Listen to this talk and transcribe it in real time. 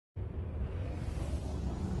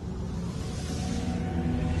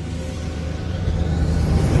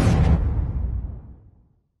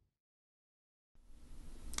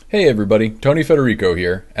Hey everybody, Tony Federico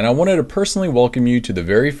here, and I wanted to personally welcome you to the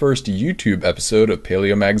very first YouTube episode of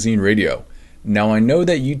Paleo Magazine Radio. Now I know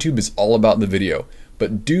that YouTube is all about the video,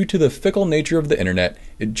 but due to the fickle nature of the internet,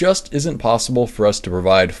 it just isn't possible for us to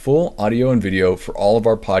provide full audio and video for all of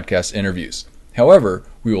our podcast interviews. However,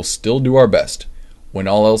 we will still do our best. When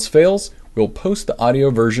all else fails, we'll post the audio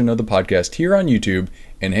version of the podcast here on YouTube,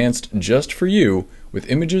 enhanced just for you,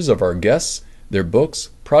 with images of our guests, their books,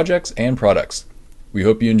 projects, and products. We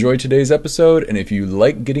hope you enjoyed today's episode, and if you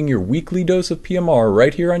like getting your weekly dose of PMR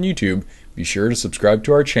right here on YouTube, be sure to subscribe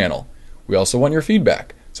to our channel. We also want your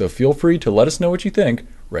feedback, so feel free to let us know what you think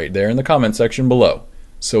right there in the comment section below.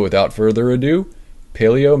 So without further ado,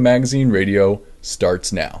 Paleo Magazine Radio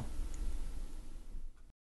starts now.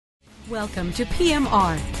 Welcome to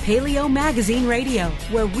PMR, Paleo Magazine Radio,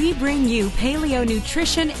 where we bring you paleo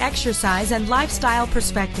nutrition, exercise, and lifestyle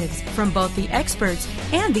perspectives from both the experts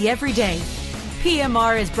and the everyday.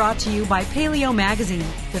 PMR is brought to you by Paleo Magazine,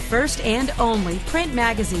 the first and only print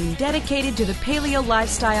magazine dedicated to the paleo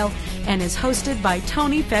lifestyle, and is hosted by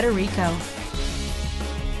Tony Federico.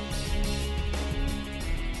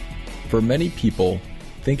 For many people,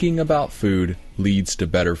 thinking about food leads to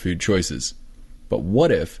better food choices. But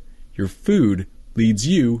what if your food leads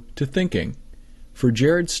you to thinking? For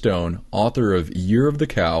Jared Stone, author of Year of the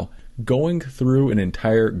Cow, going through an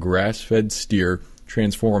entire grass-fed steer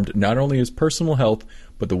transformed not only his personal health,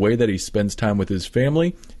 but the way that he spends time with his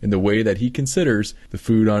family and the way that he considers the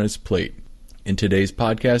food on his plate. In today's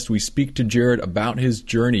podcast, we speak to Jared about his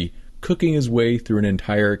journey cooking his way through an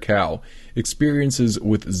entire cow, experiences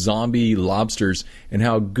with zombie lobsters, and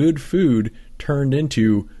how good food turned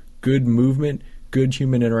into good movement, good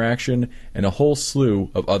human interaction, and a whole slew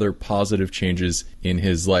of other positive changes in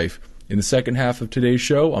his life. In the second half of today's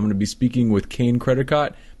show, I'm going to be speaking with Kane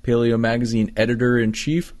Credicott, Paleo Magazine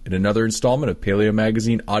Editor-in-Chief, in another installment of Paleo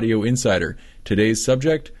Magazine Audio Insider. Today's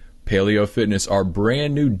subject, Paleo Fitness, our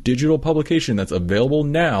brand new digital publication that's available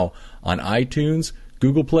now on iTunes,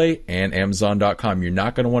 Google Play, and Amazon.com. You're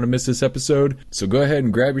not going to want to miss this episode, so go ahead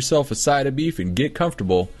and grab yourself a side of beef and get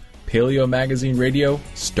comfortable. Paleo Magazine Radio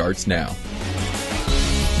starts now.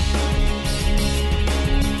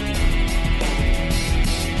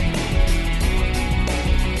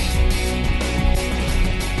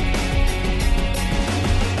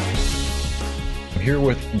 Here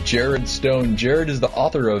with Jared Stone. Jared is the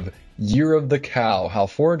author of Year of the Cow, How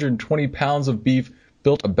 420 Pounds of Beef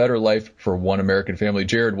Built a Better Life for One American Family.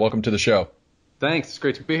 Jared, welcome to the show. Thanks. It's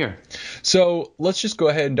great to be here. So let's just go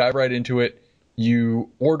ahead and dive right into it.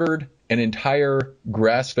 You ordered an entire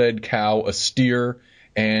grass-fed cow, a steer,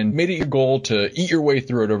 and made it your goal to eat your way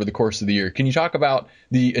through it over the course of the year. Can you talk about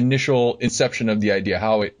the initial inception of the idea,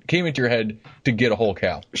 how it came into your head to get a whole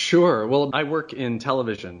cow? Sure. Well, I work in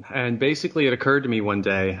television, and basically it occurred to me one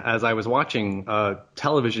day as I was watching a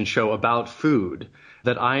television show about food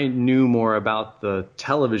that I knew more about the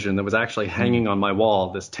television that was actually hanging on my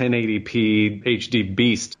wall, this 1080p HD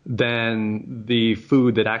beast, than the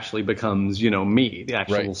food that actually becomes, me, the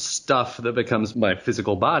actual stuff that becomes my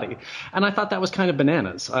physical body. And I thought that was kind of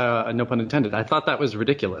bananas, no pun intended. I thought that was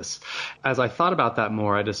ridiculous. As I thought about that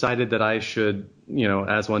more, I decided that I should,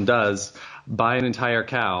 as one does, buy an entire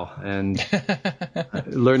cow and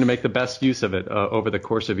learn to make the best use of it over the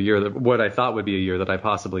course of a year, what I thought would be a year that I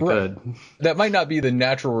possibly could. That might not be the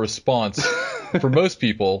natural response for most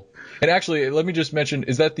people. And actually, let me just mention,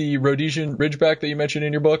 is that the Rhodesian Ridgeback that you mentioned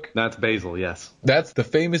in your book? That's Basil, yes. That's the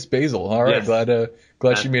famous Basil. All right, yes.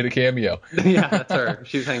 Glad she made a cameo. Yeah, that's her.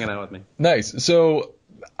 She was hanging out with me. Nice. So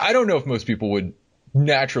I don't know if most people would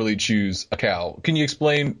naturally choose a cow. Can you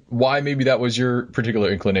explain why maybe that was your particular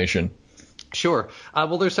inclination? Sure.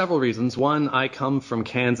 Well, there's several reasons. One, I come from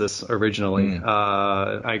Kansas originally.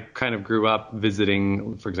 I kind of grew up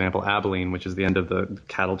visiting, for example, Abilene, which is the end of the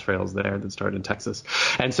cattle trails there that started in Texas.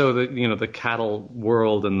 And so the cattle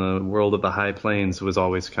world and the world of the high plains was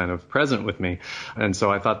always kind of present with me. And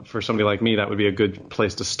so I thought for somebody like me, that would be a good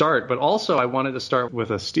place to start. But also I wanted to start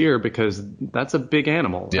with a steer because that's a big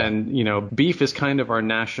animal. Yeah. And, beef is kind of our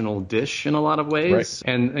national dish in a lot of ways.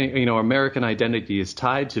 Right. And, American identity is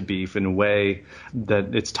tied to beef in a way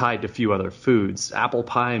that it's tied to a few other foods. Apple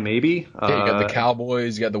pie, maybe. Yeah, you got the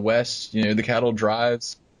cowboys, you got the West, the cattle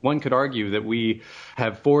drives. One could argue that we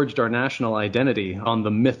have forged our national identity on the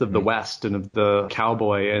myth of the West and of the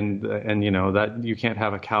cowboy, and that you can't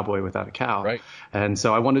have a cowboy without a cow. Right. And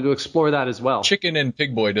so I wanted to explore that as well. Chicken and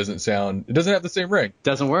pig boy doesn't have the same ring.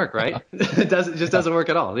 Doesn't work, right? It just doesn't work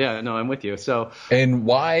at all. Yeah, no, I'm with you. So. And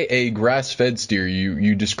why a grass-fed steer?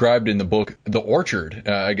 You described in the book the orchard,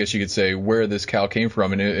 I guess you could say, where this cow came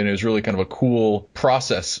from, and it was really kind of a cool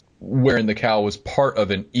process. wherein the cow was part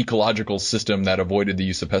of an ecological system that avoided the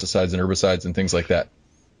use of pesticides and herbicides and things like that.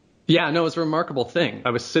 Yeah, no, it's a remarkable thing.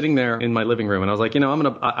 I was sitting there in my living room and I was like,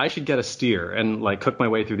 I should get a steer and like cook my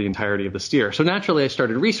way through the entirety of the steer. So naturally I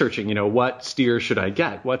started researching, what steer should I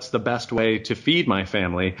get? What's the best way to feed my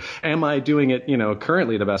family? Am I doing it,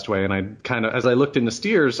 currently the best way? And I kind of, as I looked into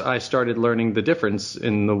steers, I started learning the difference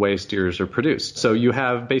in the way steers are produced. So you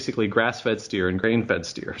have basically grass-fed steer and grain-fed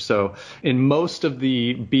steer. So in most of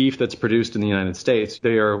the beef that's produced in the United States,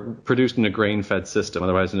 they are produced in a grain-fed system,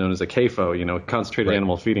 otherwise known as a CAFO, concentrated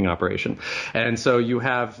animal feeding operation. And so you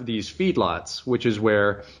have these feedlots, which is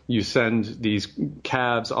where you send these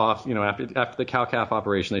calves off, after the cow-calf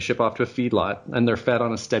operation, they ship off to a feedlot and they're fed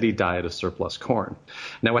on a steady diet of surplus corn.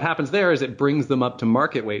 Now, what happens there is it brings them up to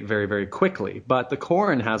market weight very, very quickly. But the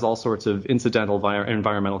corn has all sorts of incidental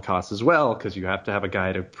environmental costs as well, because you have to have a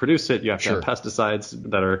guy to produce it. You have to have pesticides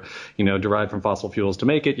that are, derived from fossil fuels to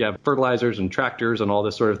make it. You have fertilizers and tractors and all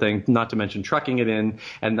this sort of thing, not to mention trucking it in.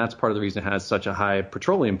 And that's part of the reason it has such a high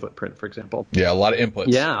petroleum footprint, for example. Yeah, a lot of inputs.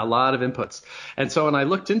 Yeah, a lot of inputs. And so when I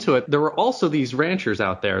looked into it, there were also these ranchers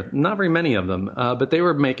out there, not very many of them, but they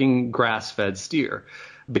were making grass-fed steer,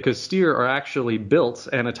 because steer are actually built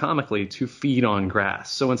anatomically to feed on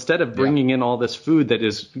grass. So instead of bringing in all this food that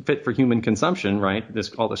is fit for human consumption, right,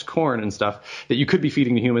 all this corn and stuff that you could be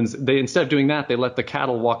feeding to humans, instead of doing that, they let the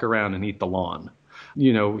cattle walk around and eat the lawn.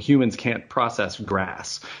 Humans can't process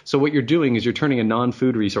grass. So what you're doing is you're turning a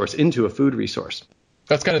non-food resource into a food resource.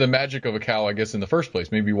 That's kind of the magic of a cow, I guess, in the first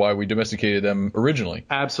place. Maybe why we domesticated them originally.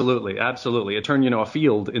 Absolutely. Absolutely. It turned, a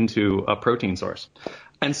field into a protein source.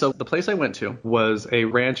 And so the place I went to was a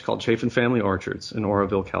ranch called Chafin Family Orchards in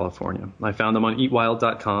Oroville, California. I found them on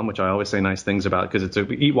eatwild.com, which I always say nice things about because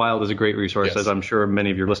Eat Wild is a great resource, as I'm sure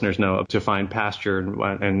many of your listeners know, to find pasture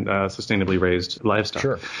and sustainably raised livestock.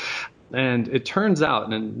 Sure. And it turns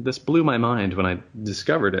out, and this blew my mind when I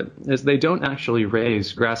discovered it, is they don't actually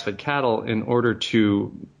raise grass-fed cattle in order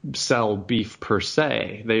to sell beef per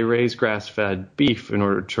se. They raise grass-fed beef in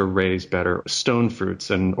order to raise better stone fruits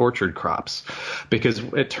and orchard crops. Because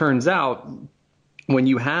it turns out when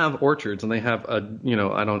you have orchards, and they have I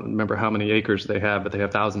don't remember how many acres they have, but they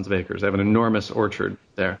have thousands of acres. They have an enormous orchard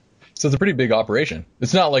there. So it's a pretty big operation.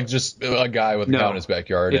 It's not like just a guy with a cow in his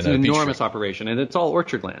backyard. It's an enormous operation, and it's all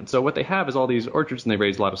orchard land. So what they have is all these orchards, and they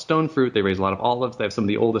raise a lot of stone fruit. They raise a lot of olives. They have some of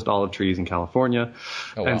the oldest olive trees in California.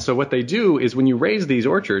 Oh, wow. And so what they do is when you raise these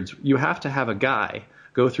orchards, you have to have a guy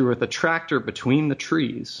go through with a tractor between the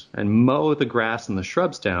trees and mow the grass and the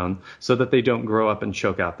shrubs down so that they don't grow up and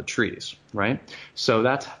choke out the trees, right? So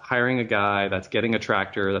that's hiring a guy, that's getting a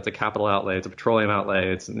tractor, that's a capital outlay, it's a petroleum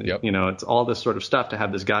outlay, it's it's all this sort of stuff to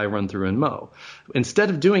have this guy run through and mow. Instead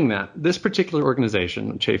of doing that, this particular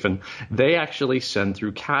organization, Chafin, they actually send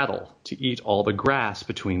through cattle to eat all the grass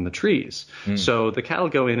between the trees. So the cattle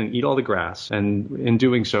go in and eat all the grass, and in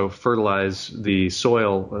doing so fertilize the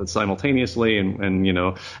soil simultaneously and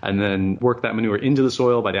then work that manure into the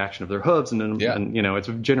soil by the action of their hooves, and it's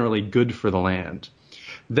generally good for the land.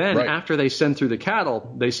 Then after they send through the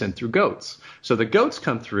cattle, they send through goats. So the goats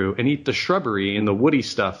come through and eat the shrubbery and the woody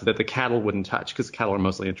stuff that the cattle wouldn't touch, because cattle are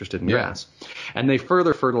mostly interested in grass. And they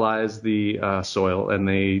further fertilize the soil, and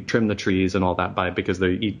they trim the trees and all that because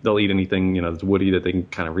they'll eat anything that's woody that they can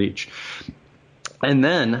kind of reach. And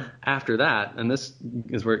then after that, and this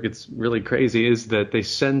is where it gets really crazy, is that they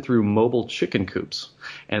send through mobile chicken coops.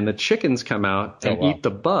 And the chickens come out and eat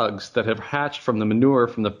the bugs that have hatched from the manure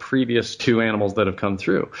from the previous two animals that have come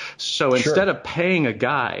through. So instead of paying a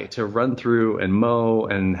guy to run through and mow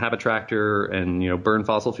and have a tractor and burn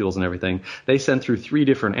fossil fuels and everything, they send through 3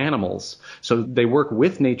 different animals. So they work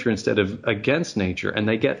with nature instead of against nature, and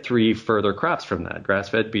they get 3 further crops from that: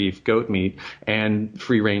 grass-fed beef, goat meat, and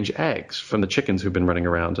free-range eggs from the chickens who've been running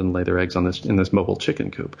around and lay their eggs in this mobile chicken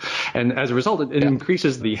coop. And as a result, it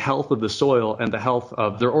increases the health of the soil and the health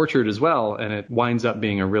of their orchard as well, and it winds up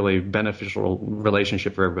being a really beneficial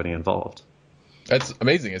relationship for everybody involved. That's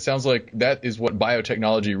amazing. It sounds like that is what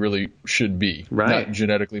biotechnology really should be, not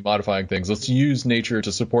genetically modifying things. Let's use nature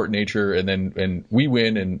to support nature, and we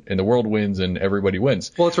win, and the world wins, and everybody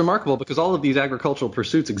wins. Well, it's remarkable because all of these agricultural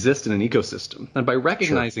pursuits exist in an ecosystem. And by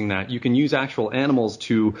recognizing that, you can use actual animals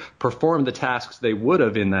to perform the tasks they would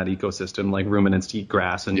have in that ecosystem, like ruminants to eat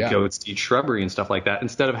grass and goats to eat shrubbery and stuff like that,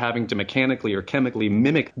 instead of having to mechanically or chemically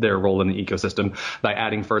mimic their role in the ecosystem by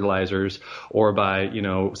adding fertilizers or by,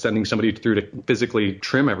 sending somebody through to physically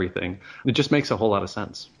trim everything. It just makes a whole lot of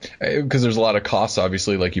sense. Because there's a lot of costs,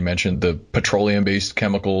 obviously, like you mentioned, the petroleum-based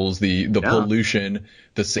chemicals, the pollution,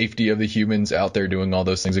 the safety of the humans out there doing all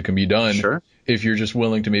those things that can be done. if you're just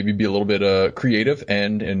willing to maybe be a little bit creative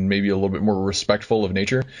and maybe a little bit more respectful of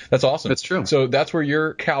nature. That's awesome. That's true. So that's where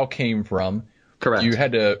your cow came from. Correct. You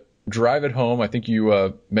had to drive it home. I think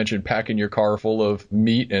you mentioned packing your car full of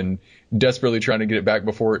meat and desperately trying to get it back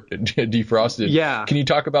before it defrosted. Yeah. Can you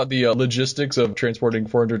talk about the logistics of transporting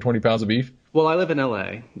 420 pounds of beef? Well, I live in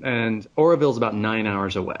LA, and Oroville's about 9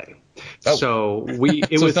 hours away. Oh. So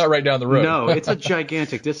it's not right down the road. No, it's a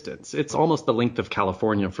gigantic distance. It's almost the length of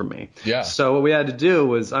California for me. Yeah. So what we had to do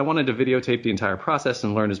was I wanted to videotape the entire process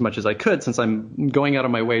and learn as much as I could. Since I'm going out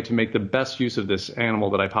of my way to make the best use of this animal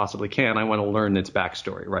that I possibly can, I want to learn its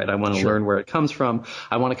backstory, right? I want to learn where it comes from.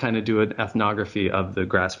 I want to kind of do an ethnography of the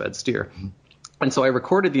grass-fed steer. And so I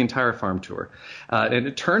recorded the entire farm tour. And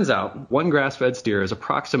it turns out one grass-fed steer is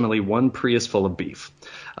approximately one Prius full of beef.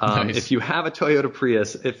 Nice. If you have a Toyota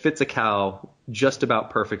Prius, it fits a cow just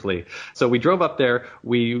about perfectly. So we drove up there.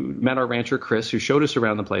 We met our rancher, Chris, who showed us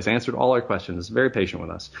around the place, answered all our questions, very patient with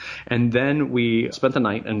us. And then we spent the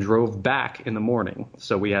night and drove back in the morning.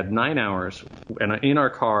 So we had 9 hours. And in our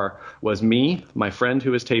car was me, my friend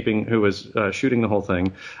who was shooting the whole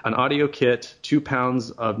thing, an audio kit, 2 pounds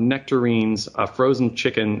of nectarines, a frozen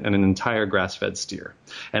chicken, and an entire grass-fed steer.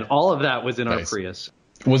 And all of that was in our Prius.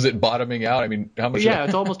 Was it bottoming out? I mean, how much? Yeah,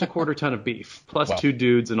 it's almost a quarter ton of beef, plus Wow. 2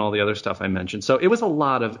 dudes and all the other stuff I mentioned. So it was a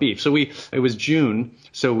lot of beef. So it was June,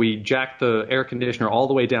 so we jacked the air conditioner all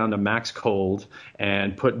the way down to max cold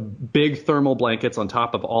and put big thermal blankets on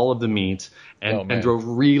top of all of the meat and drove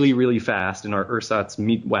really, really fast in our ersatz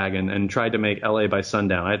meat wagon and tried to make LA by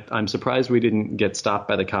sundown. I'm surprised we didn't get stopped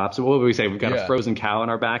by the cops. What would we say? We've got a frozen cow in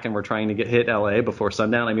our back and we're trying to hit LA before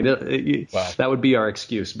sundown. I mean, that would be our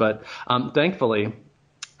excuse. But thankfully,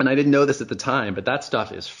 and I didn't know this at the time, but that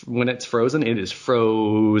stuff is, when it's frozen, it is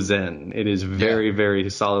frozen. It is very, very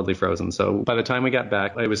solidly frozen. So by the time we got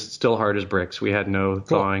back, it was still hard as bricks. We had no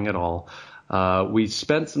thawing at all. We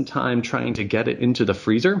spent some time trying to get it into the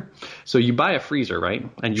freezer. So you buy a freezer, right?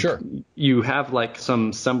 And you have like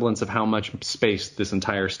some semblance of how much space this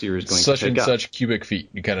entire steer is going to take up. Such cubic feet.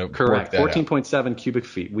 You kind of correct. 14.7 cubic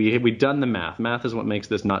feet. We'd done the math. Math is what makes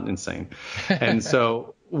this not insane. And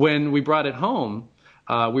so when we brought it home,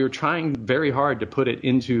 we were trying very hard to put it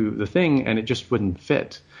into the thing, and it just wouldn't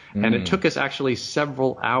fit. And it took us actually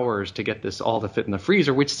several hours to get this all to fit in the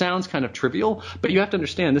freezer, which sounds kind of trivial, but you have to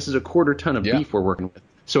understand this is a quarter ton of beef we're working with.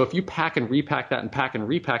 So if you pack and repack that and pack and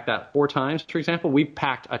repack that 4 times, for example, we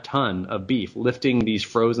packed a ton of beef, lifting these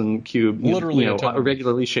frozen cube,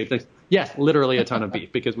 regularly shaped things. Yes, literally a ton of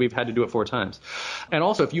beef, because we've had to do it 4 times. And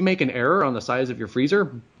also, if you make an error on the size of your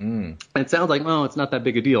freezer, it sounds like, oh, it's not that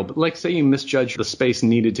big a deal. But like, say you misjudge the space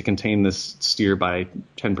needed to contain this steer by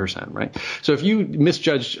 10%, right? So if you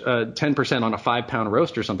misjudge 10% on a 5-pound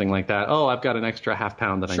roast or something like that, oh, I've got an extra half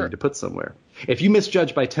pound that I need to put somewhere. If you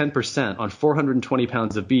misjudge by 10% on 420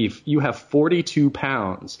 pounds of beef, you have 42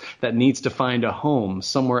 pounds that needs to find a home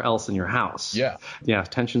somewhere else in your house. Yeah. Yeah,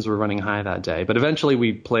 tensions were running high that day. But eventually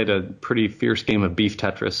we played a pretty fierce game of beef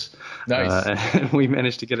Tetris. Nice. And we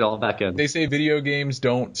managed to get it all back in. They say video games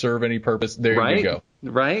don't serve any purpose. There you go.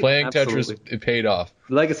 Right? Playing Absolutely. Tetris, it paid off.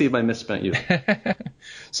 Legacy of my misspent youth.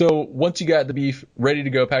 So once you got the beef ready to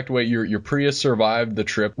go, packed away, your Prius survived the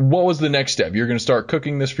trip. What was the next step? You're going to start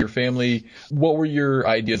cooking this for your family. What were your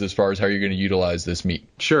ideas as far as how you're going to utilize this meat?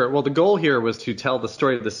 Sure. Well, the goal here was to tell the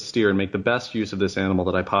story of this steer and make the best use of this animal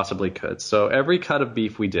that I possibly could. So every cut of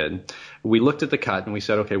beef we did, we looked at the cut and we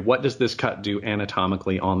said, okay, what does this cut do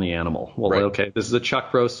anatomically on the animal? Well, okay, this is a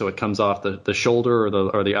chuck roast, so it comes off the shoulder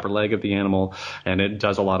or the upper leg of the animal, and it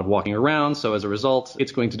does a lot of walking around. So as a result,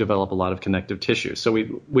 it's going to develop a lot of connective tissue. So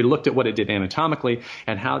we looked at what it did anatomically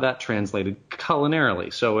and how that translated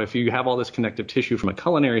culinarily. So if you have all this connective tissue from a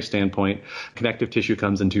culinary standpoint, connective tissue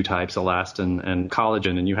comes in 2 types, elastin and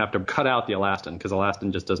collagen, and you have to cut out the elastin because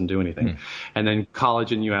elastin just doesn't do anything. And then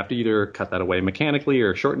collagen, you have to either cut that away mechanically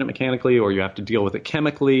or shorten it mechanically, or you have to deal with it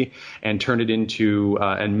chemically and turn it into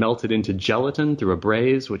and melt it into gelatin through a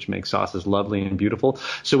braise, which makes sauces lovely and beautiful.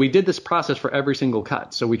 So we did this process for every single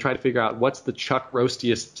cut. So we tried to figure out what's the chuck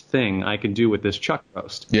roastiest thing I can do with this chuck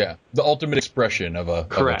roast. Yeah, the ultimate expression of a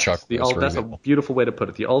chuck roast. That's a beautiful way to put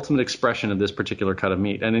it. The ultimate expression of this particular cut of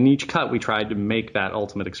meat. And in each cut, we tried to make that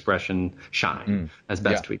ultimate expression shine as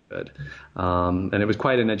best we could. And it was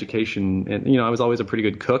quite an education. And, I was always a pretty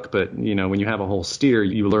good cook, but, when you have a whole steer,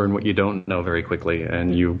 you learn what you don't know very quickly,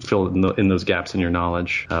 and you fill in those gaps in your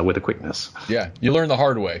knowledge with a quickness. Yeah, you learn the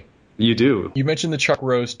hard way. You do. You mentioned the chuck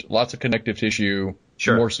roast, lots of connective tissue,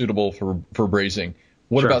 more suitable for braising.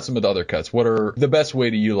 What about some of the other cuts? What are the best way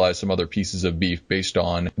to utilize some other pieces of beef based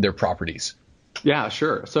on their properties? Yeah,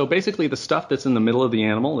 sure. So basically the stuff that's in the middle of the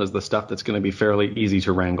animal is the stuff that's going to be fairly easy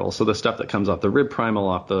to wrangle. So the stuff that comes off the rib primal,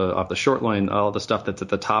 off the short loin, all the stuff that's at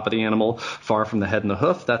the top of the animal, far from the head and the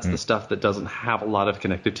hoof, that's the stuff that doesn't have a lot of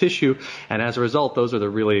connective tissue. And as a result, those are the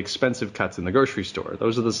really expensive cuts in the grocery store.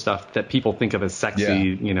 Those are the stuff that people think of as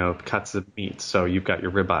sexy, cuts of meat. So you've got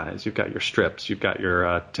your ribeyes, you've got your strips, you've got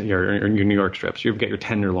your New York strips, you've got your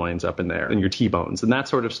tenderloins up in there, and your T-bones, and that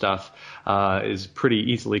sort of stuff is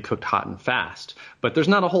pretty easily cooked hot and fast. But there's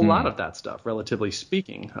not a whole lot of that stuff, relatively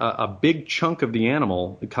speaking. A big chunk of the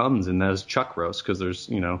animal comes in those chuck roasts because there's,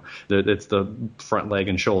 it's the front leg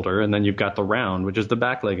and shoulder, and then you've got the round, which is the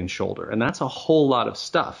back leg and shoulder. And that's a whole lot of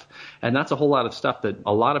stuff. And that's a whole lot of stuff that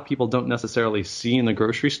a lot of people don't necessarily see in the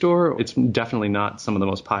grocery store. It's definitely not some of the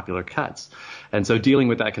most popular cuts. And so dealing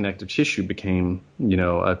with that connective tissue became,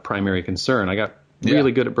 a primary concern. I got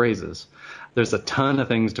really good at braises. There's a ton of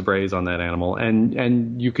things to braise on that animal,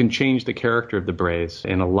 and you can change the character of the braise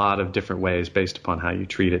in a lot of different ways based upon how you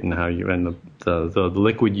treat it and how you and the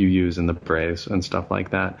liquid you use in the braise and stuff like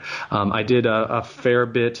that. I did a fair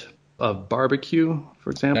bit of barbecue, for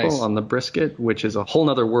example, on the brisket, which is a whole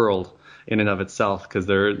nother world in and of itself, because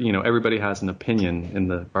everybody has an opinion in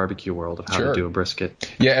the barbecue world of how to do a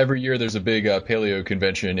brisket. Yeah, every year there's a big Paleo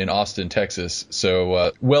convention in Austin, Texas.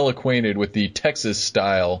 So well acquainted with the Texas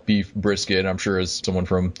style beef brisket. I'm sure as someone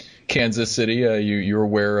from Kansas City, you're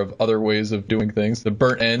aware of other ways of doing things. The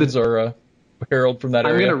burnt ends are herald from that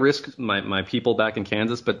area. I'm going to risk my people back in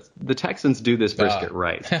Kansas, but the Texans do this brisket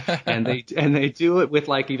right, and they do it with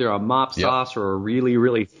like either a mop sauce or a really,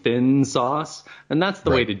 really thin sauce, and that's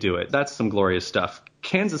the way to do it. That's some glorious stuff.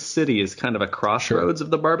 Kansas City is kind of a crossroads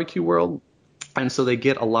of the barbecue world. And so they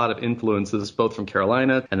get a lot of influences both from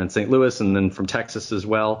Carolina and then St. Louis and then from Texas as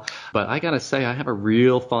well. But I got to say, I have a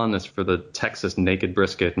real fondness for the Texas naked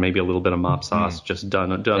brisket, maybe a little bit of mop sauce, just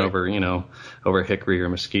done over hickory or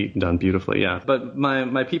mesquite, done beautifully. Yeah. But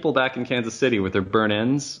my people back in Kansas City with their burnt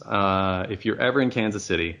ends, if you're ever in Kansas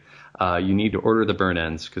City, you need to order the burnt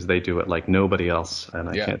ends because they do it like nobody else. And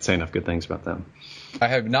I can't say enough good things about them. I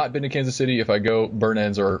have not been to Kansas City. If I go, burnt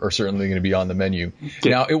ends are certainly going to be on the menu.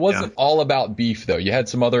 Now, it wasn't all about beef, though. You had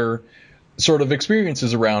some other sort of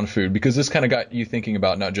experiences around food, because this kind of got you thinking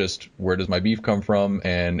about not just where does my beef come from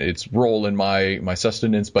and its role in my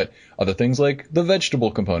sustenance, but other things like the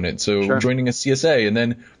vegetable component. So joining a CSA, and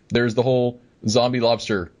then there's the whole zombie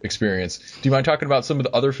lobster experience. Do you mind talking about some of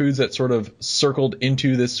the other foods that sort of circled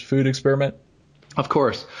into this food experiment? Of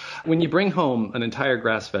course. When you bring home an entire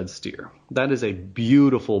grass-fed steer, that is a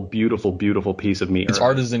beautiful, beautiful, beautiful piece of meat. It's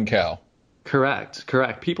artisan cow. Correct.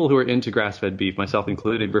 People who are into grass-fed beef, myself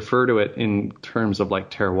included, refer to it in terms of like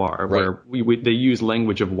terroir, where they use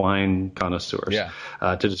language of wine connoisseurs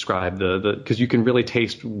to describe because you can really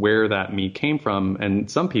taste where that meat came from. And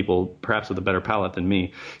some people, perhaps with a better palate than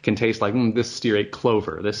me, can taste like, this steer ate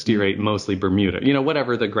clover, this steer ate mostly Bermuda,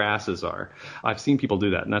 whatever the grasses are. I've seen people do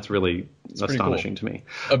that, and that's really astonishing to me.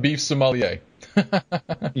 A beef sommelier.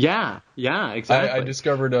 Yeah, exactly. I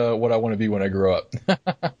discovered what I want to be when I grow up.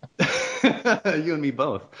 You and me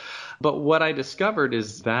both. But what I discovered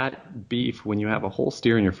is that beef, when you have a whole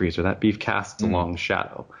steer in your freezer, that beef casts a long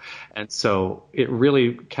shadow. And so it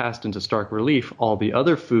really cast into stark relief all the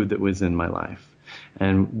other food that was in my life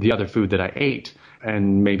and the other food that I ate.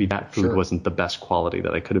 And maybe that food wasn't the best quality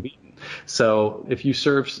that I could have eaten. So if you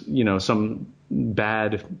serve, some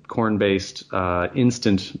bad corn-based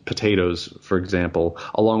instant potatoes, for example,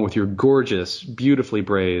 along with your gorgeous, beautifully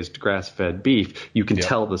braised grass-fed beef, you can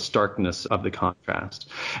tell the starkness of the contrast.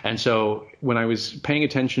 And so when I was paying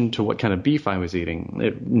attention to what kind of beef I was eating,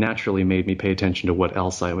 it naturally made me pay attention to what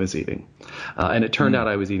else I was eating. And it turned out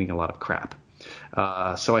I was eating a lot of crap.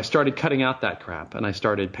 So I started cutting out that crap, and I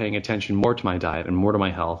started paying attention more to my diet and more to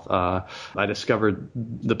my health. I discovered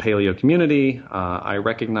the paleo community. I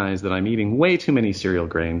recognized that I'm eating way too many cereal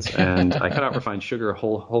grains, and I cut out refined sugar,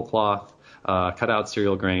 whole cloth, cut out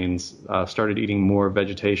cereal grains, started eating more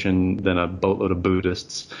vegetation than a boatload of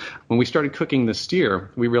Buddhists. When we started cooking the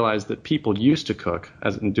steer, we realized that people used to cook,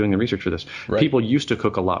 as in doing the research for this, people used to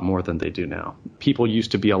cook a lot more than they do now. People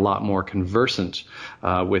used to be a lot more conversant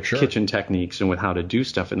with kitchen techniques and with how to do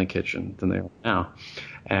stuff in the kitchen than they are now.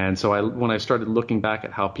 And so when I started looking back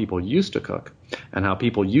at how people used to cook and how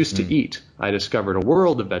people used to eat, I discovered a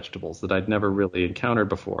world of vegetables that I'd never really encountered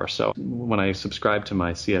before. So when I subscribed to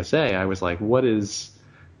my CSA, I was like, what is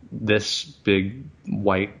this big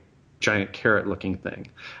white giant carrot looking thing?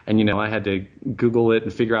 And I had to Google it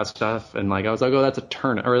and figure out stuff, and I was like, oh, that's a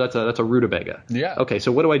turnip, or that's a rutabaga. Yeah. Okay,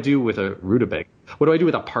 so what do I do with a rutabaga? What do I do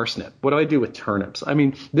with a parsnip? What do I do with turnips? I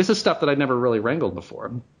mean, this is stuff that I'd never really wrangled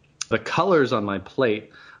before. The colors on my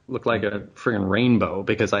plate looked like a friggin' rainbow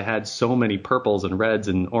because I had so many purples and reds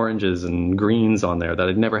and oranges and greens on there that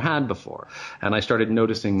I'd never had before. And I started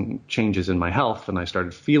noticing changes in my health, and I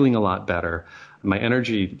started feeling a lot better. My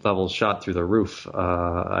energy levels shot through the roof.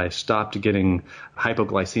 I stopped getting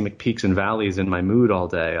hypoglycemic peaks and valleys in my mood all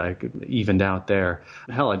day. I evened out there.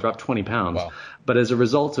 Hell, I dropped 20 pounds. Wow. But as a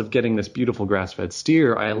result of getting this beautiful grass-fed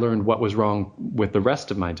steer, I learned what was wrong with the rest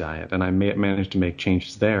of my diet, and I managed to make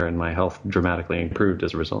changes there, and my health dramatically improved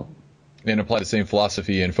as a result. And apply the same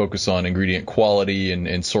philosophy and focus on ingredient quality and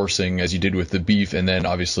sourcing as you did with the beef, and then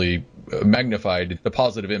obviously magnified the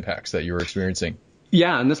positive impacts that you were experiencing.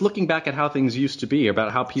 Yeah, and this looking back at how things used to be,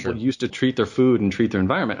 about how people used to treat their food and treat their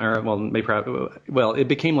environment, it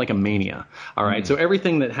became like a mania. All right, so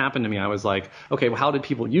everything that happened to me, I was like, okay, well, how did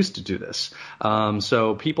people used to do this?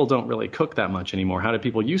 So people don't really cook that much anymore. How did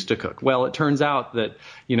people used to cook? Well, it turns out that,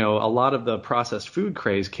 a lot of the processed food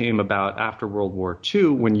craze came about after World War II,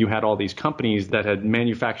 when you had all these companies that had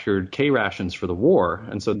manufactured K rations for the war,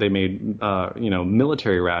 and so they made,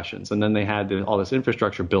 military rations, and then they had all this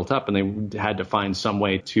infrastructure built up, and they had to find some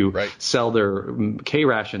way to sell their K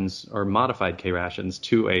rations or modified K rations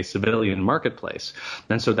to a civilian marketplace.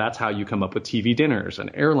 And so that's how you come up with TV dinners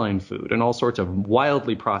and airline food and all sorts of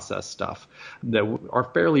wildly processed stuff that are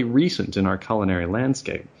fairly recent in our culinary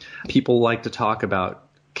landscape. People like to talk about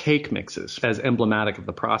cake mixes as emblematic of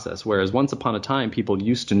the process, whereas once upon a time people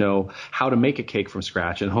used to know how to make a cake from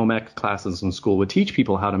scratch, and home ec classes in school would teach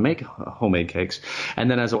people how to make homemade cakes. And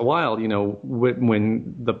then as a while,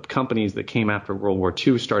 when the companies that came after World War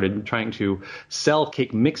II started trying to sell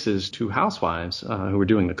cake mixes to housewives who were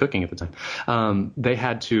doing the cooking at the time, they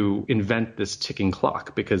had to invent this ticking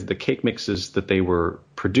clock, because the cake mixes that they were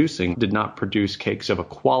producing did not produce cakes of a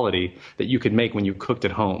quality that you could make when you cooked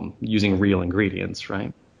at home using real ingredients,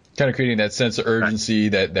 right? Kind of creating that sense of urgency,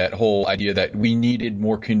 that whole idea that we needed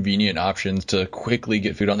more convenient options to quickly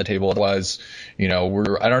get food on the table. Otherwise, I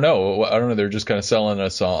don't know. They're just kind of selling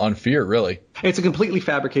us on fear, really. It's a completely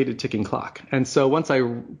fabricated ticking clock. And so once I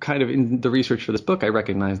kind of, in the research for this book, I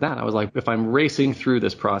recognized that. I was like, if I'm racing through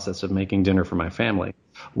this process of making dinner for my family,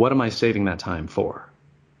 what am I saving that time for?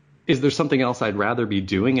 Is there something else I'd rather be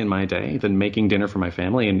doing in my day than making dinner for my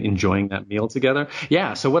family and enjoying that meal together?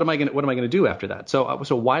 Yeah. So what am I going to do after that?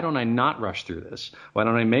 So why don't I not rush through this? Why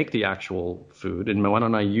don't I make the actual food? And why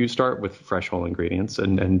don't I start with fresh whole ingredients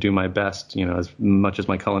and do my best, as much as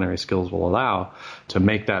my culinary skills will allow, to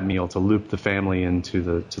make that meal, to loop the family into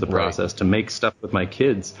the process, to make stuff with my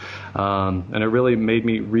kids. And it really made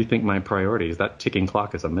me rethink my priorities. That ticking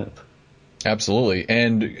clock is a myth. Absolutely.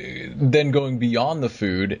 And then going beyond the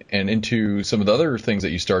food and into some of the other things that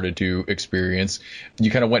you started to experience, you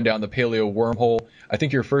kind of went down the paleo wormhole. I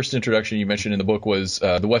think your first introduction you mentioned in the book was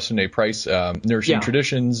the Weston A. Price Nourishing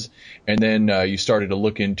Traditions. And then you started to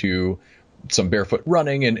look into some barefoot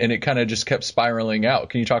running, and it kind of just kept spiraling out.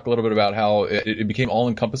 Can you talk a little bit about how it became all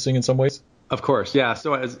encompassing in some ways? Of course, yeah.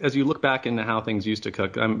 So as you look back into how things used to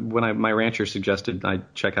cook, my rancher suggested I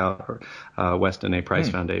check out Weston A. Price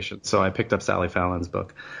Foundation. So I picked up Sally Fallon's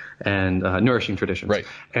book and Nourishing Traditions. Right.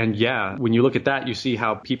 And yeah, when you look at that, you see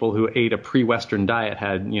how people who ate a pre-Western diet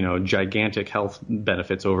had, gigantic health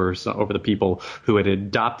benefits over the people who had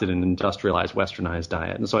adopted an industrialized, Westernized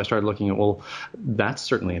diet. And so I started looking at, well, that's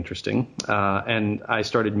certainly interesting. And I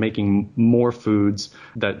started making more foods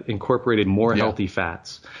that incorporated more healthy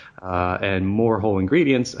fats. And more whole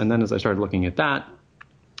ingredients. And then as I started looking at that,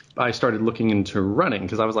 I started looking into running,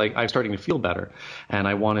 because I was starting to feel better, and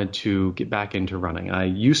I wanted to get back into running. I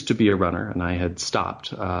used to be a runner, and I had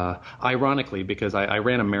stopped, ironically, because I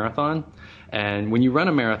ran a marathon. And when you run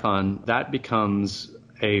a marathon, that becomes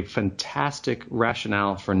a fantastic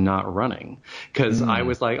rationale for not running, because I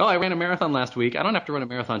was like, I ran a marathon last week. I don't have to run a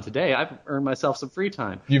marathon today. I've earned myself some free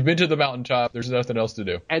time. You've been to the mountaintop. There's nothing else to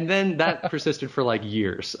do. And then that persisted for like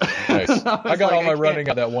years. Nice. I got all my running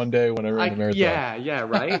out that one day when I ran the marathon. Yeah,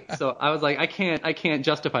 right. So I was like, I can't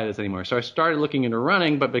justify this anymore. So I started looking into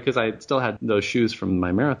running, but because I still had those shoes from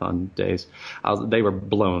my marathon days, they were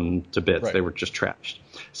blown to bits. Right. They were just trashed.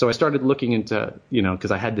 So I started looking into,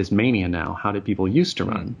 because I had this mania now. How did people used to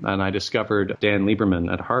run? And I discovered Dan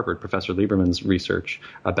Lieberman at Harvard, Professor Lieberman's research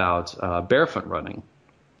about barefoot running.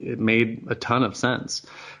 It made a ton of sense.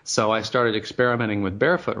 So I started experimenting with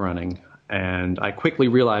barefoot running, and I quickly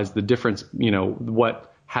realized the difference,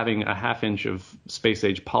 what having a half inch of space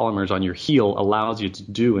age polymers on your heel allows you to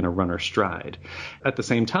do in a runner's stride. At the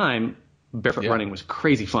same time, barefoot running was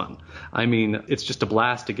crazy fun. I mean, it's just a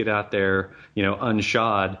blast to get out there,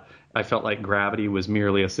 unshod. I felt like gravity was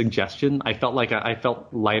merely a suggestion. I felt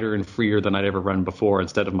lighter and freer than I'd ever run before,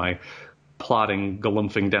 instead of my plodding,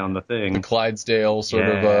 galumphing down the thing. The Clydesdale sort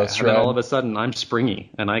of And stride. then all of a sudden I'm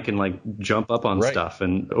springy and I can like jump up on stuff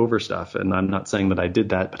and over stuff. And I'm not saying that I did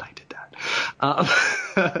that, but I did that.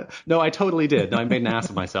 No, I totally did. No, I made an ass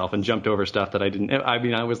of myself and jumped over stuff that I didn't. I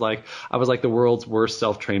mean, I was like the world's worst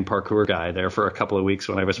self-trained parkour guy there for a couple of weeks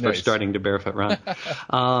when I was first starting to barefoot run.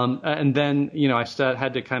 And then, I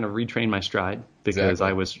had to kind of retrain my stride because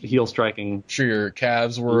I was heel striking. Sure, your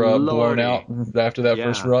calves were blown out after that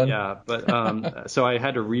first run. Yeah, but so I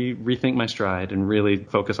had to rethink my stride and really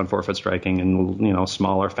focus on forefoot striking and,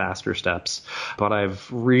 smaller, faster steps. But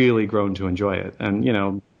I've really grown to enjoy it.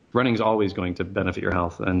 And, running is always going to benefit your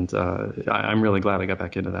health, and I'm really glad I got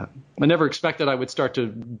back into that. I never expected I would start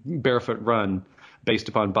to barefoot run based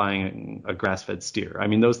upon buying a grass-fed steer. I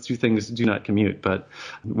mean, those two things do not commute, but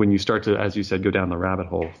when you start to, as you said, go down the rabbit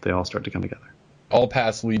hole, they all start to come together. All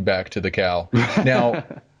paths lead back to the cow. Now,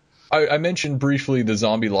 I mentioned briefly the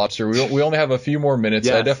zombie lobster. We only have a few more minutes.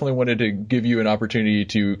 Yes. I definitely wanted to give you an opportunity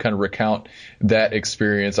to kind of recount that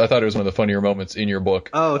experience. I thought it was one of the funnier moments in your book.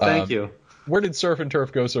 Oh, thank you. Where did surf and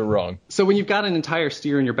turf go so wrong? So when you've got an entire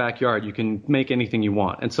steer in your backyard, you can make anything you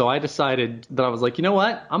want. And so I decided that I was like, you know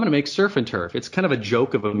what? I'm going to make surf and turf. It's kind of a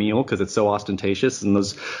joke of a meal because it's so ostentatious. And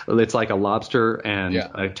it's like a lobster and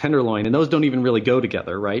a tenderloin. And those don't even really go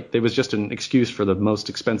together, right? It was just an excuse for the most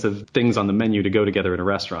expensive things on the menu to go together in a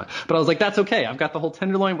restaurant. But I was like, that's okay. I've got the whole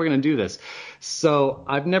tenderloin. We're going to do this. So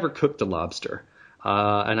I've never cooked a lobster.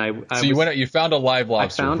 You found a live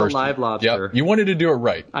lobster. I found a live lobster. Yep. You wanted to do it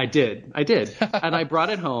right. I did. And I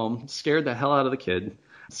brought it home, scared the hell out of the kid,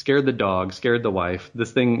 scared the dog, scared the wife.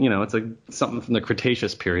 This thing, it's something from the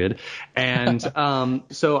Cretaceous period. And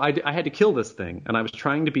so I had to kill this thing. And I was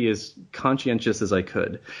trying to be as conscientious as I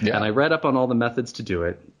could. Yeah. And I read up on all the methods to do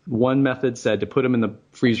it. One method said to put them in the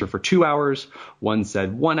freezer for 2 hours. One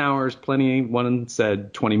said 1 hour is plenty. One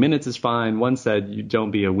said 20 minutes is fine. One said you don't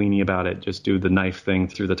be a weenie about it. Just do the knife thing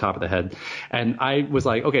through the top of the head. And I was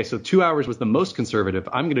like, okay, so 2 hours was the most conservative.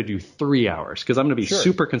 I'm going to do 3 hours because I'm going to be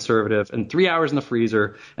super conservative. And 3 hours in the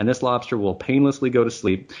freezer, and this lobster will painlessly go to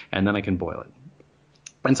sleep, and then I can boil it.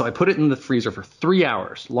 And so I put it in the freezer for 3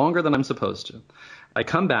 hours, longer than I'm supposed to. I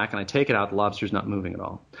come back and I take it out. The lobster's not moving at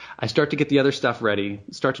all. I start to get the other stuff ready,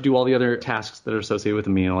 start to do all the other tasks that are associated with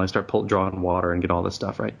the meal. I start drawing water and get all this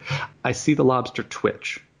stuff right. I see the lobster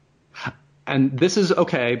twitch. And this is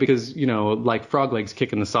okay because, like frog legs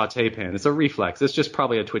kicking the saute pan. It's a reflex. It's just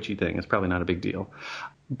probably a twitchy thing. It's probably not a big deal.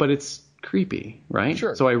 But it's creepy, right?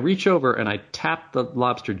 Sure. So I reach over and I tap the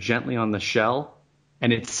lobster gently on the shell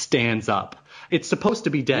and it stands up. It's supposed to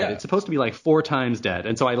be dead. Yeah. It's supposed to be like 4 times dead.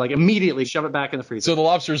 And so I immediately shove it back in the freezer. So the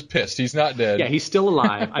lobster's pissed. He's not dead. Yeah, he's still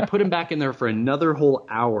alive. I put him back in there for another whole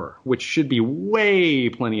hour, which should be way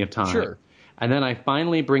plenty of time. Sure. And then I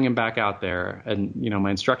finally bring him back out there. And,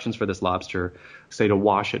 my instructions for this lobster say to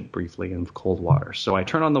wash it briefly in cold water. So I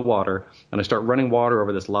turn on the water and I start running water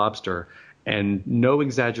over this lobster. And no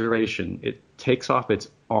exaggeration, it takes off its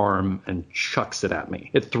arm and chucks it at me.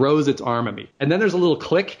 It throws its arm at me. And then there's a little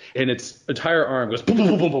click, and its entire arm goes boom, boom,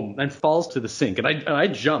 boom, boom, boom, and falls to the sink. And I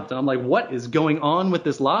jumped, and I'm like, what is going on with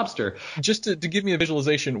this lobster? Just to give me a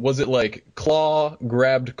visualization, was it like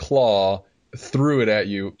grabbed claw, threw it at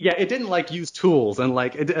you? Yeah, it didn't use tools and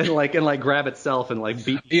grab itself and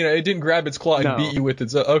beat you. It didn't grab its claw and beat you with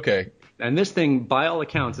its okay. And this thing, by all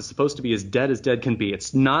accounts, is supposed to be as dead can be.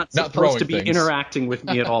 It's not supposed to be interacting with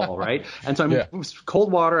me at all, right? And so I'm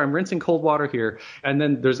cold water. I'm rinsing cold water here, and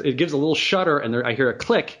then it gives a little shudder, and I hear a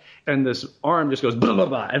click, and this arm just goes blah blah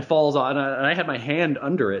blah and falls on. And I had my hand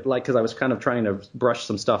under it, because I was kind of trying to brush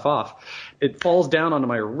some stuff off. It falls down onto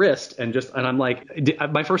my wrist, and I'm like,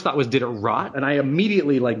 my first thought was, did it rot? And I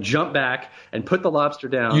immediately jump back and put the lobster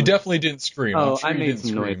down. You definitely didn't scream. Oh, I made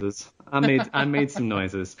some noises. I made some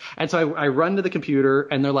noises. And so I run to the computer,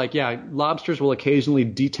 and they're like, yeah, lobsters will occasionally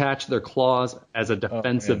detach their claws as a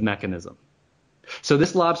defensive mechanism. So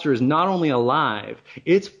this lobster is not only alive,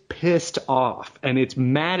 it's pissed off, and it's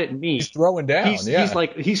mad at me. He's throwing down.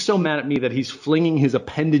 He's so mad at me that he's flinging his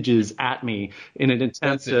appendages at me in an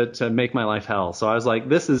attempt to make my life hell. So I was like,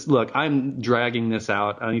 I'm dragging this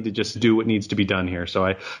out. I need to just do what needs to be done here.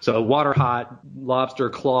 So a water hot lobster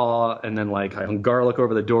claw, and then I hung garlic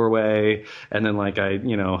over the doorway, and then I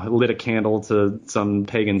lit a candle to some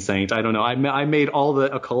pagan saint. I don't know. I made all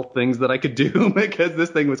the occult things that I could do because this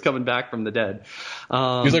thing was coming back from the dead.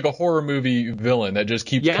 He's like a horror movie villain that just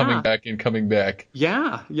keeps coming back and coming back.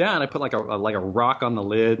 Yeah, yeah. And I put like a rock on the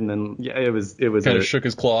lid, and then it was kind of shook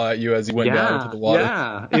his claw at you as he went down into the water.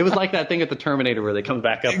 Yeah, it was like that thing at the Terminator where they come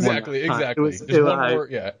back up. Exactly.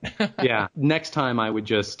 Yeah. Next time I would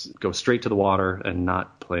just go straight to the water and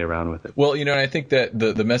not play around with it. Well, and I think that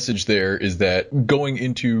the message there is that going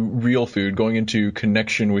into real food, going into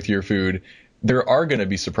connection with your food, there are going to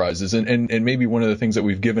be surprises. And maybe one of the things that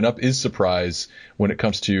we've given up is surprise when it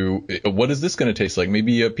comes to what is this going to taste like?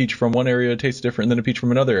 Maybe a peach from one area tastes different than a peach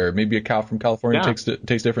from another area. Maybe a cow from California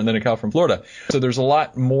tastes different than a cow from Florida. So there's a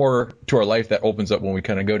lot more to our life that opens up when we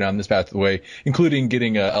kind of go down this pathway, including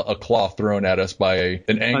getting a claw thrown at us by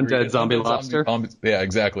an angry undead zombie lobster. Yeah,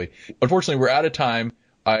 exactly. Unfortunately, we're out of time.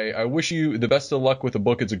 I wish you the best of luck with the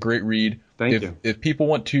book. It's a great read. Thank you. If people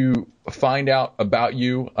want to find out about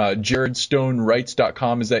you,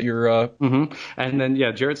 JaredStoneWrites.com, is that your... And then,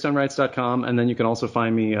 JaredStoneWrites.com. And then you can also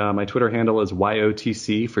find me, my Twitter handle is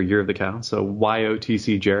YOTC for Year of the Cow. So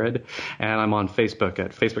YOTC Jared. And I'm on Facebook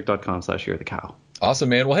at Facebook.com/Year of the Cow. Awesome,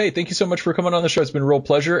 man. Well, hey, thank you so much for coming on the show. It's been a real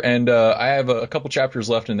pleasure. And I have a couple chapters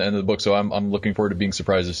left in the end of the book, so I'm looking forward to being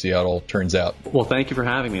surprised to see how it all turns out. Well, thank you for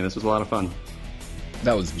having me. This was a lot of fun.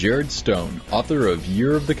 That was Jared Stone, author of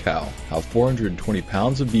Year of the Cow, How 420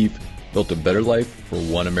 Pounds of Beef Built a Better Life for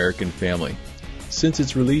One American Family. Since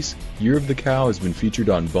its release, Year of the Cow has been featured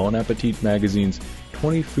on Bon Appetit Magazine's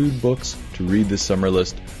 20 Food Books to Read This Summer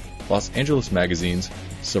list, Los Angeles Magazine's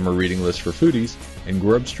Summer Reading List for Foodies, and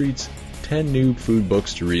Grub Street's 10 New Food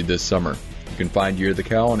Books to Read This Summer. You can find Year of the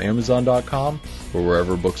Cow on Amazon.com or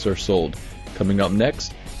wherever books are sold. Coming up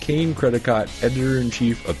next, Kane Credicott,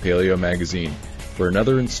 Editor-in-Chief of Paleo Magazine, for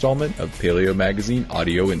another installment of Paleo Magazine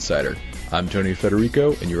Audio Insider. I'm Tony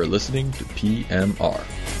Federico, and you are listening to PMR.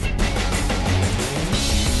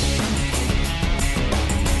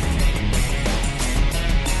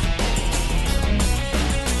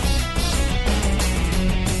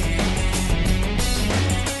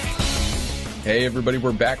 Hey everybody,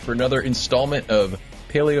 we're back for another installment of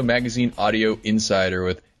Paleo Magazine Audio Insider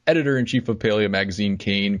with Editor-in-Chief of Paleo Magazine,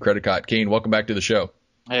 Kane Credicott. Kane, welcome back to the show.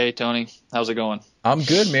 Hey, Tony. How's it going? I'm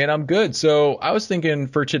good, man. I'm good. So I was thinking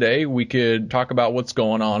for today we could talk about what's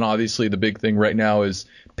going on. Obviously, the big thing right now is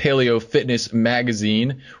Paleo Fitness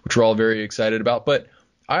Magazine, which we're all very excited about. But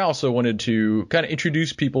I also wanted to kind of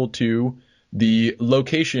introduce people to the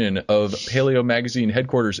location of Paleo Magazine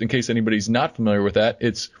headquarters, in case anybody's not familiar with that.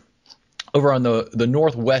 It's over on the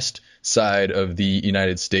northwest side of the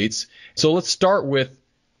United States. So let's start with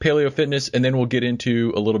Paleo Fitness, and then we'll get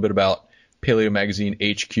into a little bit about Paleo Magazine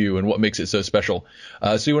HQ and what makes it so special.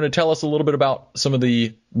 So you want to tell us a little bit about some of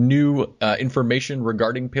the new information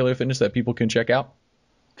regarding Paleo Fitness that people can check out?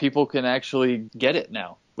 People can actually get it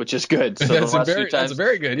now, which is good. So that's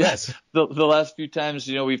very good, yes. The last few times,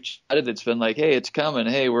 we've chatted, it's been like, hey, it's coming.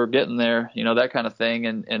 Hey, we're getting there, that kind of thing.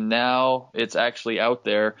 And now it's actually out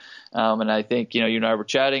there. And I think, you and I were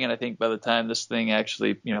chatting, and I think by the time this thing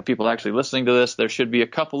actually, people actually listening to this, there should be a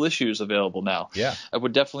couple issues available now. Yeah. I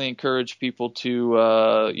would definitely encourage people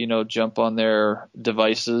to, jump on their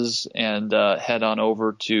devices and head on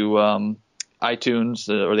over to iTunes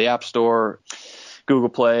or the App Store, Google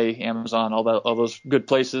Play, Amazon, all those good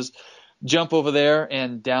places. Jump over there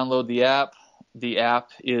and download the app. The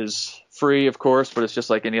app is free, of course, but it's just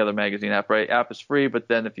like any other magazine app, right? App is free, but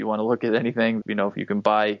then if you want to look at anything, you can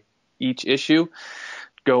buy each issue.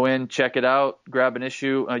 Go in, check it out, grab an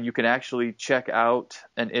issue. You can actually check out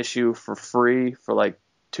an issue for free for like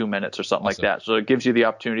 2 minutes or something like that. So it gives you the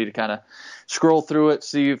opportunity to kind of scroll through it,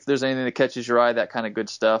 see if there's anything that catches your eye, that kind of good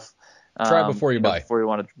stuff. Try before you buy. Before you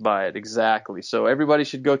want to buy it, exactly. So everybody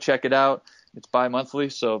should go check it out. It's bi-monthly,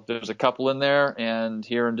 so there's a couple in there, and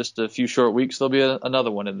here in just a few short weeks there'll be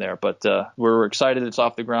another one in there. But we're excited it's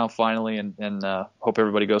off the ground finally, and hope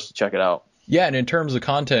everybody goes to check it out. Yeah, and in terms of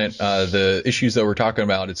content, the issues that we're talking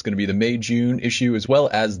about, it's going to be the May-June issue as well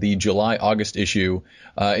as the July-August issue.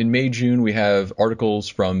 In May-June, we have articles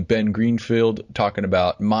from Ben Greenfield talking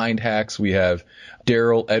about mind hacks. We have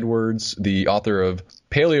Daryl Edwards, the author of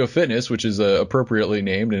Paleo Fitness, which is appropriately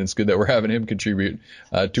named, and it's good that we're having him contribute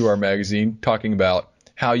to our magazine, talking about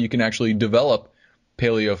how you can actually develop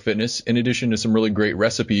Paleo Fitness, in addition to some really great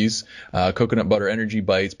recipes, coconut butter energy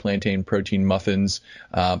bites, plantain protein muffins,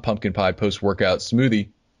 pumpkin pie post-workout smoothie.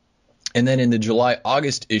 And then in the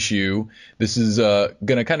July-August issue, this is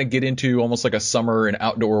going to kind of get into almost like a summer and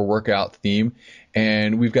outdoor workout theme.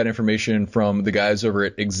 And we've got information from the guys over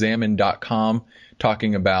at examine.com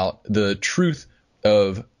talking about the truth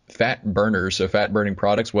of fat burners, so fat burning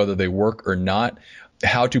products, whether they work or not.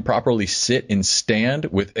 how to properly sit and stand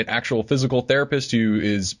with an actual physical therapist who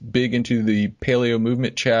is big into the paleo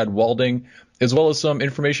movement, Chad Walding, as well as some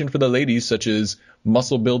information for the ladies, such as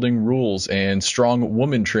muscle building rules and strong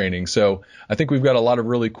woman training. So I think we've got a lot of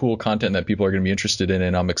really cool content that people are going to be interested in,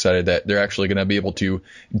 and I'm excited that they're actually going to be able to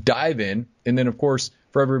dive in. And then, of course,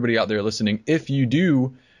 for everybody out there listening, if you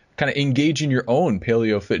do kind of engage in your own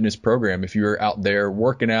paleo fitness program, if you're out there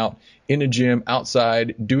working out in a gym,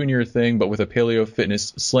 outside, doing your thing, but with a paleo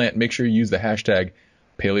fitness slant, make sure you use the hashtag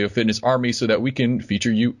Paleo Fitness Army so that we can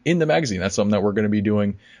feature you in the magazine. That's something that we're going to be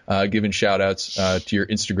doing, giving shout outs to your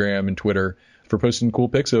Instagram and Twitter for posting cool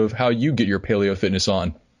pics of how you get your paleo fitness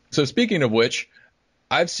on. So speaking of which,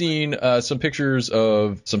 I've seen some pictures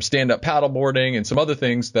of some stand-up paddleboarding and some other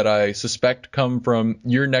things that I suspect come from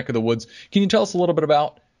your neck of the woods. Can you tell us a little bit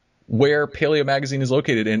about where Paleo Magazine is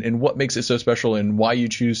located and what makes it so special and why you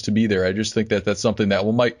choose to be there? I just think that that's something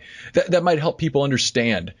that might help people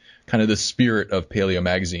understand kind of the spirit of Paleo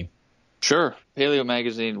Magazine. Sure. Paleo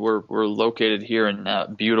Magazine, we're located here in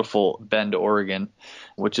beautiful Bend, Oregon,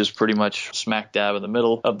 which is pretty much smack dab in the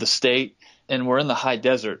middle of the state. And we're in the high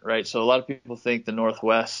desert, right? So a lot of people think the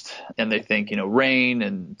Northwest and they think, rain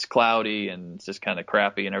and it's cloudy and it's just kind of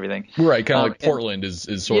crappy and everything. Right. Kind of like Portland is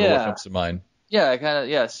sort of what comes to mind.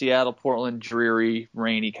 Yeah, Seattle, Portland, dreary,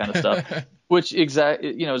 rainy kind of stuff, which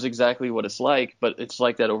is exactly what it's like, but it's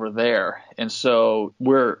like that over there. And so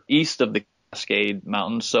we're east of the Cascade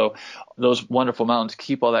Mountains, so those wonderful mountains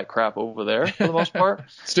keep all that crap over there for the most part.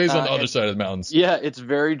 Stays on the other side of the mountains. Yeah, it's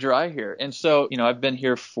very dry here. And so, I've been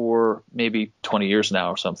here for maybe 20 years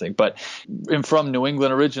now or something, but I'm from New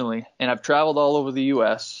England originally, and I've traveled all over the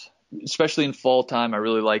U.S., especially in fall time. I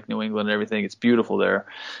really like New England and everything. It's beautiful there.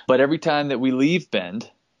 But every time that we leave Bend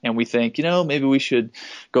and we think, maybe we should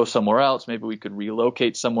go somewhere else, maybe we could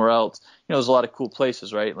relocate somewhere else. There's a lot of cool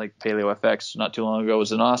places, right? Like Paleo FX not too long ago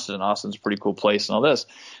was in Austin, and Austin's a pretty cool place and all this.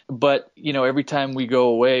 But, every time we go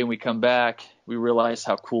away and we come back, we realize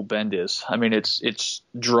how cool Bend is. I mean, it's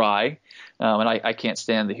dry. And I can't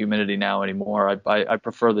stand the humidity now anymore. I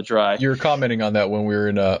prefer the dry. You were commenting on that when we were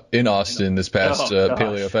in Austin this past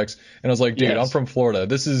Paleo FX, and I was like, dude, yes. I'm from Florida.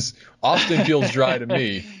 Austin feels dry to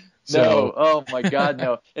me. So. No, oh my God,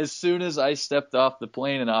 no. As soon as I stepped off the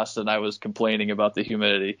plane in Austin, I was complaining about the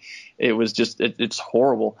humidity. It was just, it's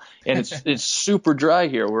horrible. And it's super dry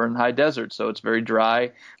here. We're in high desert, so it's very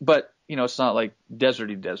dry. But, it's not like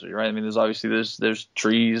deserty, right? I mean, there's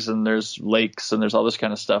trees and there's lakes and there's all this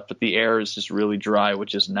kind of stuff, but the air is just really dry,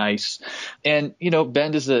 which is nice. And,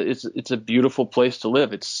 Bend is it's a beautiful place to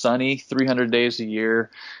live. It's sunny 300 days a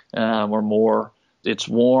year or more. It's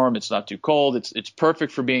warm. It's not too cold. It's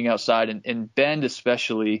perfect for being outside. And Bend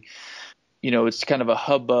especially, it's kind of a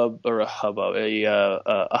hub, I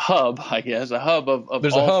guess, a hub of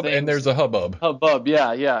there's all a hub things. And there's a hubbub. Hubbub,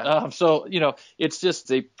 yeah. So, it's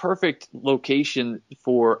just a perfect location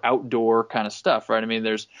for outdoor kind of stuff, right? I mean,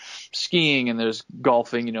 there's skiing and there's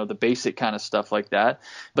golfing, the basic kind of stuff like that.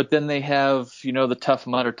 But then they have, the Tough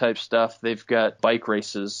Mudder type stuff. They've got bike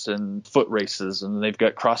races and foot races, and they've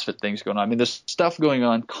got CrossFit things going on. I mean, there's stuff going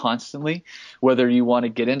on constantly, whether you want to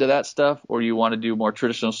get into that stuff or you want to do more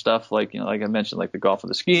traditional stuff like I mentioned, like the golf or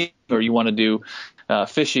the skiing, or you want to do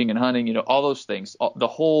fishing and hunting, all those things. The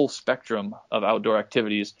whole spectrum of outdoor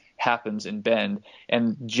activities happens in Bend.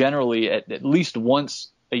 And generally, at least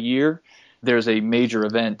once a year, there's a major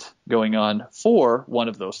event going on for one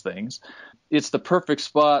of those things. It's the perfect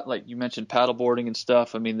spot, like you mentioned, paddleboarding and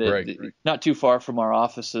stuff. I mean, right. Not too far from our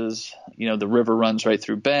offices, the river runs right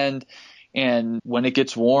through Bend. And when it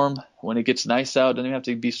gets warm, when it gets nice out, it doesn't even have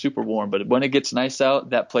to be super warm, but when it gets nice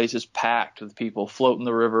out, that place is packed with people floating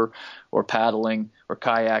the river or paddling or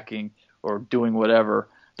kayaking or doing whatever.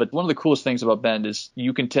 But one of the coolest things about Bend is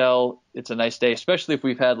you can tell it's a nice day, especially if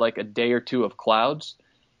we've had like a day or two of clouds,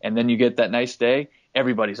 and then you get that nice day,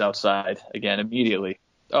 everybody's outside again immediately.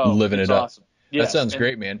 Oh, living it up. Awesome. Yes. That sounds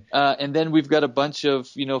great, man. And then we've got a bunch of,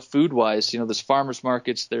 food-wise, there's farmers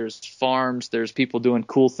markets, there's farms, there's people doing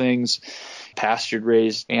cool things, pastured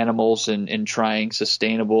raised animals and trying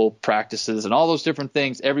sustainable practices and all those different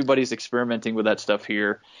things. Everybody's experimenting with that stuff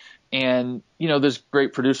here. And, there's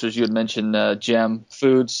great producers. You had mentioned Gem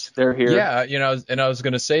Foods. They're here. Yeah, I was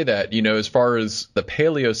going to say that, as far as the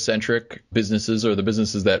paleo-centric businesses or the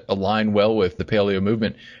businesses that align well with the paleo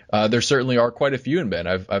movement, there certainly are quite a few in Bend.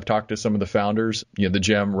 I've talked to some of the founders, the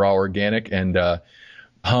Gem Raw Organic and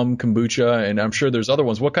Hum Kombucha, and I'm sure there's other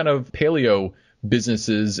ones. What kind of paleo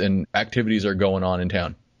businesses and activities are going on in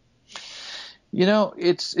town?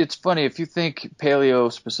 It's funny. If you think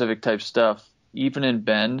paleo-specific type stuff, even in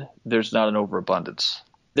Bend, there's not an overabundance.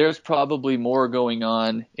 there's probably more going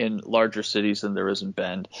on in larger cities than there is in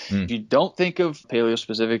Bend. If you don't think of paleo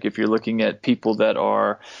specific, if you're looking at people that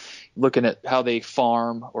are looking at how they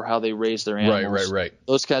farm or how they raise their animals, right.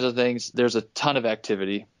 those kinds of things, there's a ton of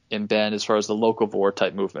activity in Bend as far as the locavore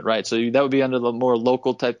type movement, right? So that would be under the more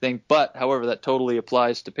local type thing. But, however, that totally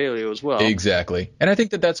applies to paleo as well. Exactly. And I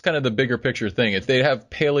think that that's kind of the bigger picture thing. If they have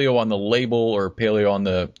paleo on the label or paleo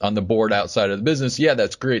on the board outside of the business, yeah,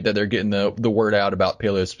 that's great that they're getting the word out about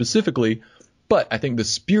paleo specifically. But I think the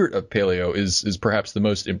spirit of paleo is perhaps the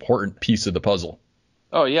most important piece of the puzzle.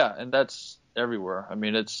 Oh, yeah. And that's everywhere. I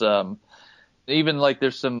mean, it's even like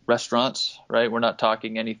there's some restaurants, right? We're not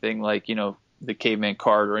talking anything like, the Caveman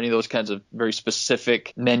Cart or any of those kinds of very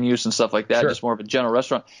specific menus and stuff like that, just more of a general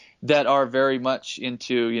restaurant that are very much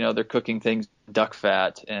into, they're cooking things duck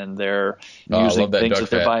fat and they're using things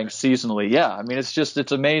that they're buying seasonally. Yeah. I mean,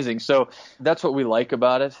 it's amazing. So that's what we like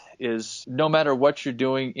about it is no matter what you're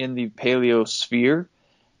doing in the paleo sphere,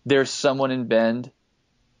 there's someone in Bend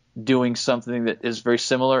doing something that is very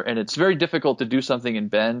similar, and it's very difficult to do something in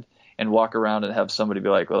Bend and walk around and have somebody be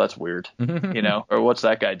like, well, that's weird, or what's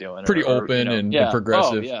that guy doing? Pretty open and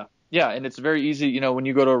progressive. Oh, yeah. Yeah. And it's very easy, when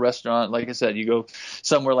you go to a restaurant, like I said, you go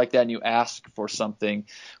somewhere like that and you ask for something,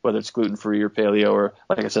 whether it's gluten-free or paleo or,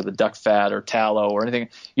 like I said, the duck fat or tallow or anything,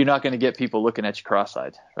 you're not going to get people looking at you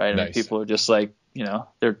cross-eyed, right? Nice. I mean, people are just like,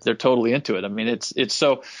 they're totally into it. I mean, it's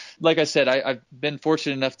so, like I said, I've been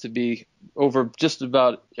fortunate enough to be over just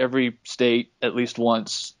about every state at least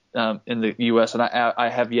once in the U.S., and I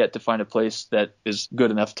have yet to find a place that is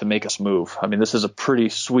good enough to make us move. I mean, this is a pretty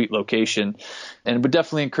sweet location, and would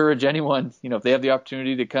definitely encourage anyone, if they have the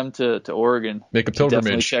opportunity to come to Oregon, make a pilgrimage.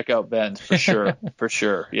 Definitely check out Bend for sure. For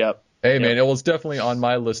sure. Yep. Hey, man, it was definitely on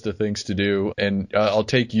my list of things to do, and I'll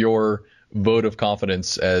take your vote of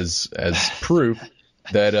confidence as proof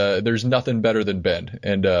that there's nothing better than Bend,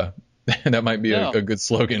 and that might be a good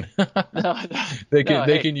slogan. They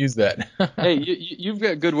can use that. Hey, you've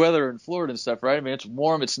got good weather in Florida and stuff, right? I mean, it's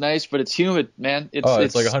warm, it's nice, but it's humid, man. It's like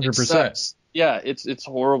 100%. Yeah, it's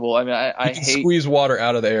horrible. I mean, I hate squeeze water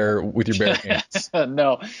out of the air with your bare hands.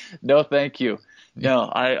 No, thank you.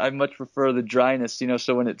 No, I much prefer the dryness,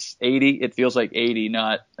 so when it's 80, it feels like 80,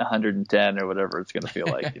 not 110 or whatever it's going to feel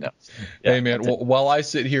like, Yeah, hey, man, while I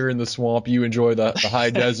sit here in the swamp, you enjoy the high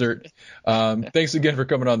desert. Thanks again for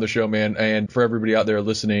coming on the show, man. And for everybody out there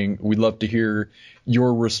listening, we'd love to hear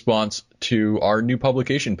your response to our new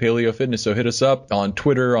publication, Paleo Fitness. So hit us up on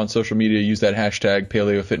Twitter, on social media. Use that hashtag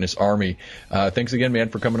Paleo Fitness Army. Thanks again, man,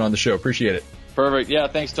 for coming on the show. Appreciate it. Perfect. Yeah,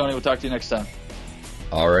 thanks, Tony. We'll talk to you next time.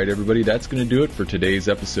 All right, everybody, that's going to do it for today's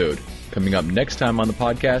episode. Coming up next time on the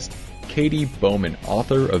podcast, Katie Bowman,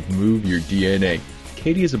 author of Move Your DNA.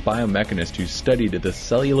 Katie is a biomechanist who studied the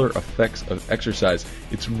cellular effects of exercise.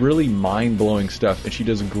 It's really mind-blowing stuff, and she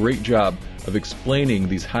does a great job of explaining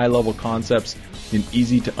these high-level concepts in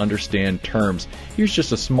easy-to-understand terms. Here's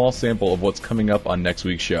just a small sample of what's coming up on next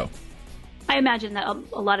week's show. I imagine that a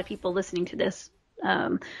lot of people listening to this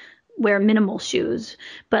wear minimal shoes,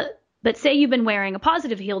 but say you've been wearing a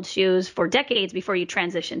positive heeled shoes for decades before you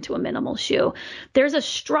transition to a minimal shoe. There's a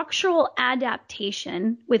structural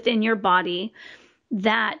adaptation within your body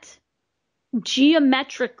that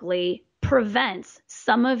geometrically prevents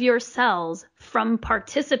some of your cells from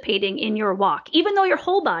participating in your walk. Even though your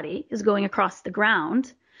whole body is going across the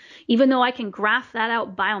ground, even though I can graph that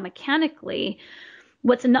out biomechanically,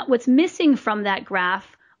 what's missing from that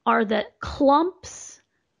graph are the clumps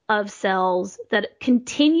of cells that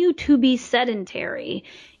continue to be sedentary,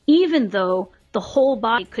 even though the whole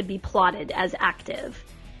body could be plotted as active.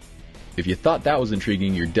 If you thought that was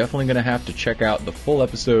intriguing, you're definitely going to have to check out the full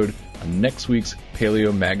episode on next week's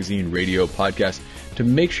Paleo Magazine Radio podcast. To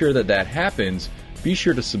make sure that happens, be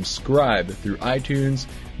sure to subscribe through iTunes,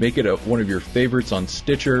 make it one of your favorites on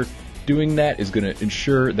Stitcher. Doing that is going to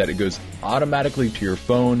ensure that it goes automatically to your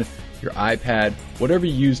phone, your iPad, whatever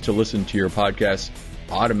you use to listen to your podcast.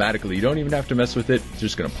 Automatically. You don't even have to mess with it. It's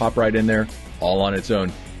just going to pop right in there all on its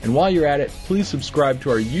own. And while you're at it, please subscribe to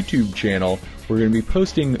our YouTube channel. We're going to be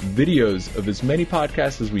posting videos of as many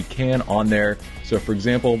podcasts as we can on there. So, for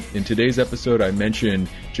example, in today's episode, I mentioned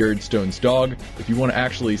Jared Stone's dog. If you want to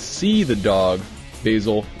actually see the dog,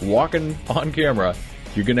 Basil, walking on camera,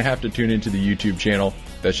 you're going to have to tune into the YouTube channel.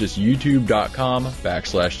 That's just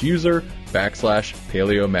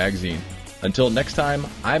youtube.com/user/Paleo Magazine. Until next time,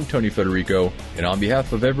 I'm Tony Federico, and on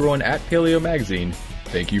behalf of everyone at Paleo Magazine,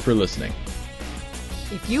 thank you for listening.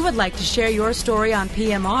 If you would like to share your story on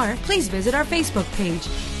PMR, please visit our Facebook page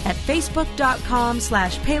at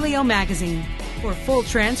facebook.com/Paleo Magazine. For full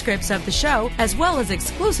transcripts of the show, as well as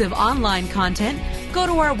exclusive online content, go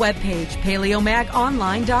to our webpage,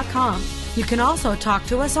 paleomagonline.com. You can also talk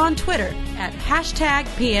to us on Twitter at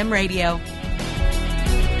 #PMRadio.